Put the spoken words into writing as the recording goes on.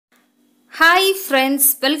Hi friends,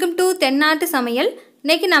 welcome to தென்னாட்டு சமையல்.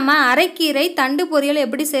 இன்னைக்கு நம்ம அரைக்கீரை தண்டு பொரியல்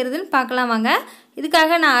எப்படி செய்யறதுன்னு பார்க்கலாம் வாங்க.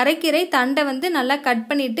 இதுக்காக நான் அரைக்கீரை தண்டை வந்து நல்லா கட்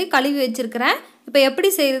பண்ணிட்டு கழுவி வச்சிருக்கேன். இப்போ எப்படி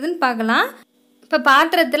செய்யறதுன்னு பார்க்கலாம். இப்போ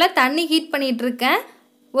பாத்திரத்துல தண்ணி ஹீட் பண்ணிட்டு இருக்கேன்.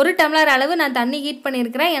 1 டம்ளர் அளவு நான் தண்ணி ஹீட்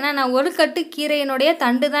பண்ணியிருக்கிறேன். ஏன்னா நான் ஒரு கட்டு கீரையினுடைய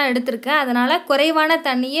தண்டு தான் எடுத்திருக்கேன். அதனால குறைவான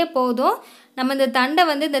தண்ணியே போதும். நம்ம இந்த தண்டை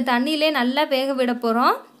வந்து இந்த தண்ணியிலே நல்லா வேக விட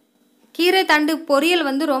போறோம். கீரை தண்டு பொரியல்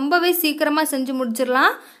வந்து ரொம்பவே சீக்கிரமா செஞ்சு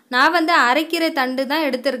முடிச்சிடலாம். நான் வந்து அரைக்கீரை தண்டு தான்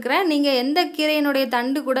எடுத்திருக்கிறேன். நீங்கள் எந்த கீரையினுடைய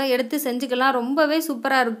தண்டு கூட எடுத்து செஞ்சுக்கலாம். ரொம்பவே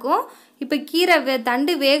சூப்பராக இருக்கும். இப்போ கீரை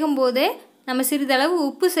தண்டு வேகும் போதே நம்ம சிறிதளவு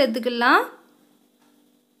உப்பு சேர்த்துக்கலாம்.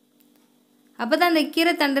 அப்போ தான் இந்த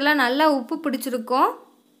கீரை தண்டுலாம் நல்லா உப்பு பிடிச்சிருக்கும்.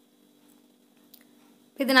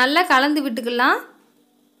 இது நல்லா கலந்து விட்டுக்கலாம்.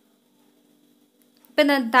 இப்போ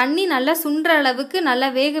இந்த தண்ணி நல்லா சுண்டுற அளவுக்கு நல்லா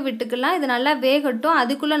வேக விட்டுக்கலாம். இது நல்லா வேகட்டும்.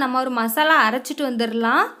 அதுக்குள்ளே நம்ம ஒரு மசாலா அரைச்சிட்டு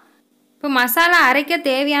வந்துடலாம். இப்போ மசாலா அரைக்க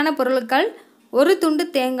தேவையான பொருட்கள்: 1 துண்டு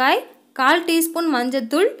தேங்காய், 1/4 டீஸ்பூன்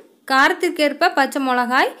மஞ்சத்தூள், காரத்திற்கேற்ப பச்சை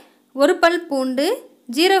மிளகாய், 1 பல் பூண்டு,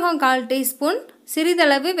 ஜீரகம் 1/4 டீஸ்பூன்,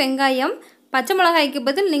 சிறிதளவு வெங்காயம். பச்சை மிளகாய்க்கு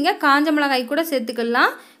பதில் நீங்கள் காஞ்ச மிளகாய் கூட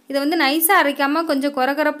சேர்த்துக்கலாம். இதை வந்து நைஸாக அரைக்காமல் கொஞ்சம்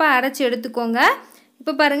கொரகொரப்பாக அரைச்சி எடுத்துக்கோங்க.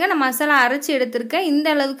 இப்போ பாருங்கள், நான் மசாலா அரைச்சி எடுத்திருக்கேன். இந்த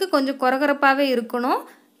அளவுக்கு கொஞ்சம் கொரகொரப்பாகவே இருக்கணும்.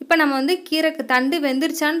 இப்போ நம்ம வந்து கீரை தண்டு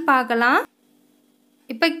வெந்துருச்சான்னு பார்க்கலாம்.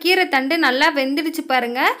 இப்போ கீரை தண்டு நல்லா வெந்துடுச்சு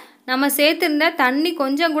பாருங்கள். நம்ம சேர்த்துருந்த தண்ணி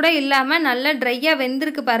கொஞ்சம் கூட இல்லாமல் நல்லா ட்ரையாக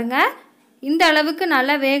வெந்திருக்கு பாருங்கள். இந்த அளவுக்கு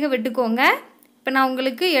நல்லா வேக விட்டுக்கோங்க. இப்போ நான்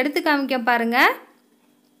உங்களுக்கு எடுத்து காமிக்க பாருங்கள்.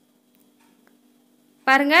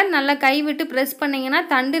 பாருங்கள், நல்லா கை விட்டு ப்ரெஸ் பண்ணிங்கன்னா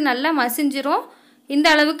தண்டு நல்லா மசிஞ்சிரும். இந்த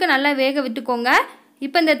அளவுக்கு நல்லா வேக விட்டுக்கோங்க.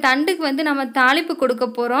 இப்போ இந்த தண்டுக்கு வந்து நம்ம தாளிப்பு கொடுக்க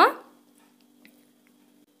போகிறோம்.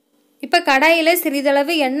 இப்போ கடாயில்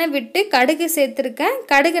சிறிதளவு எண்ணெய் விட்டு கடுகு சேர்த்துருக்கேன்.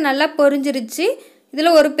 கடுகு நல்லா பொரிஞ்சிருச்சு.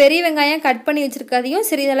 இதில் ஒரு பெரிய வெங்காயம் கட் பண்ணி வச்சுருக்கதையும்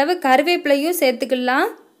சிறிதளவு கருவேப்பிலையும் சேர்த்துக்கலாம்.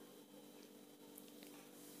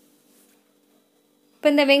 இப்போ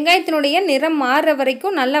இந்த வெங்காயத்தினுடைய நிறம் மாறுற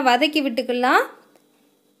வரைக்கும் நல்லா வதக்கி விட்டுக்கலாம்.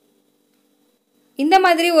 இந்த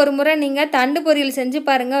மாதிரி ஒரு முறை நீங்கள் தண்டு பொரியல் செஞ்சு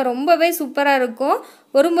பாருங்கள். ரொம்பவே சூப்பராக இருக்கும்.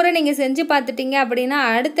 ஒரு முறை நீங்கள் செஞ்சு பார்த்துட்டீங்க அப்படின்னா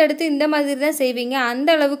அடுத்தடுத்து இந்த மாதிரி தான் செய்வீங்க. அந்த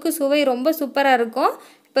அளவுக்கு சுவை ரொம்ப சூப்பராக இருக்கும்.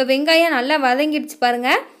 இப்போ வெங்காயம் நல்லா வதங்கிடுச்சு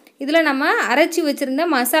பாருங்கள். இதில் நம்ம அரைச்சி வச்சுருந்த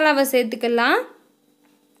மசாலாவை சேர்த்துக்கலாம்.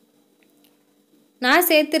 நான்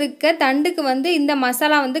சேர்த்துருக்க தண்டுக்கு வந்து இந்த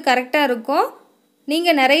மசாலா வந்து கரெக்டாக இருக்கும்.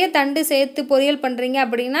 நீங்கள் நிறைய தண்டு சேர்த்து பொரியல் பண்ணுறீங்க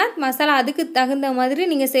அப்படின்னா மசாலா அதுக்கு தகுந்த மாதிரி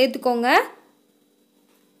நீங்கள் சேர்த்துக்கோங்க.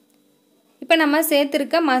 இப்போ நம்ம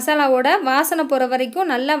சேர்த்துருக்க மசாலாவோட வாசனை போகிற வரைக்கும்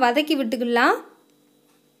நல்லா வதக்கி விட்டுக்கலாம்.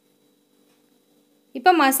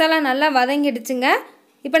 இப்போ மசாலா நல்லா வதங்கிடுச்சுங்க.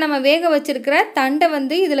 இப்போ நம்ம வேக வச்சுருக்கிற தண்டை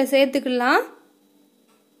வந்து இதில் சேர்த்துக்கலாம்.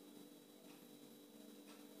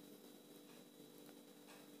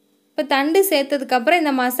 இப்போ தண்டு சேர்த்ததுக்கப்புறம்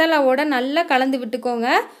இந்த மசாலாவோட நல்லா கலந்து விட்டுக்கோங்க.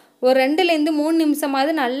 ஒரு 2லேருந்து 3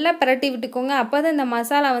 நிமிஷமாவது நல்லா பிரட்டி விட்டுக்கோங்க. அப்போ தான் இந்த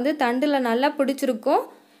மசாலா வந்து தண்டில் நல்லா பிடிச்சிருக்கும்.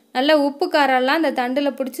 நல்லா உப்பு காரெல்லாம் இந்த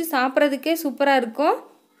தண்டில் பிடிச்சி சாப்பிட்றதுக்கே சூப்பராக இருக்கும்.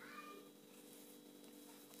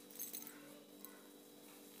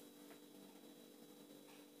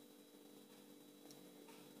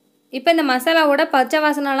 இப்போ இந்த மசாலாவோட பச்சை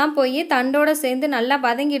வாசனைலாம் போய் தண்டோட சேர்ந்து நல்லா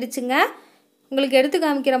வதங்கிடுச்சுங்க. உங்களுக்கு எடுத்து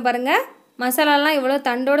காமிக்கிறேன் பாருங்கள். மசாலாலாம் எவ்வளோ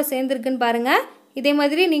தண்டோடு சேர்ந்துருக்குன்னு பாருங்கள். இதே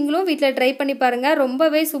மாதிரி நீங்களும் வீட்டில் ட்ரை பண்ணி பாருங்கள்.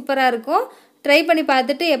 ரொம்பவே சூப்பராக இருக்கும். ட்ரை பண்ணி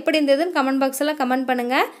பார்த்துட்டு எப்படி இருந்ததுன்னு கமெண்ட் பாக்ஸில் கமெண்ட்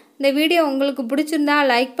பண்ணுங்கள். இந்த வீடியோ உங்களுக்கு பிடிச்சிருந்தா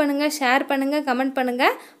லைக் பண்ணுங்கள், ஷேர் பண்ணுங்கள், கமெண்ட்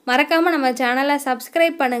பண்ணுங்கள். மறக்காமல் நம்ம சேனலை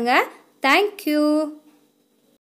சப்ஸ்கிரைப் பண்ணுங்கள். தேங்க்யூ.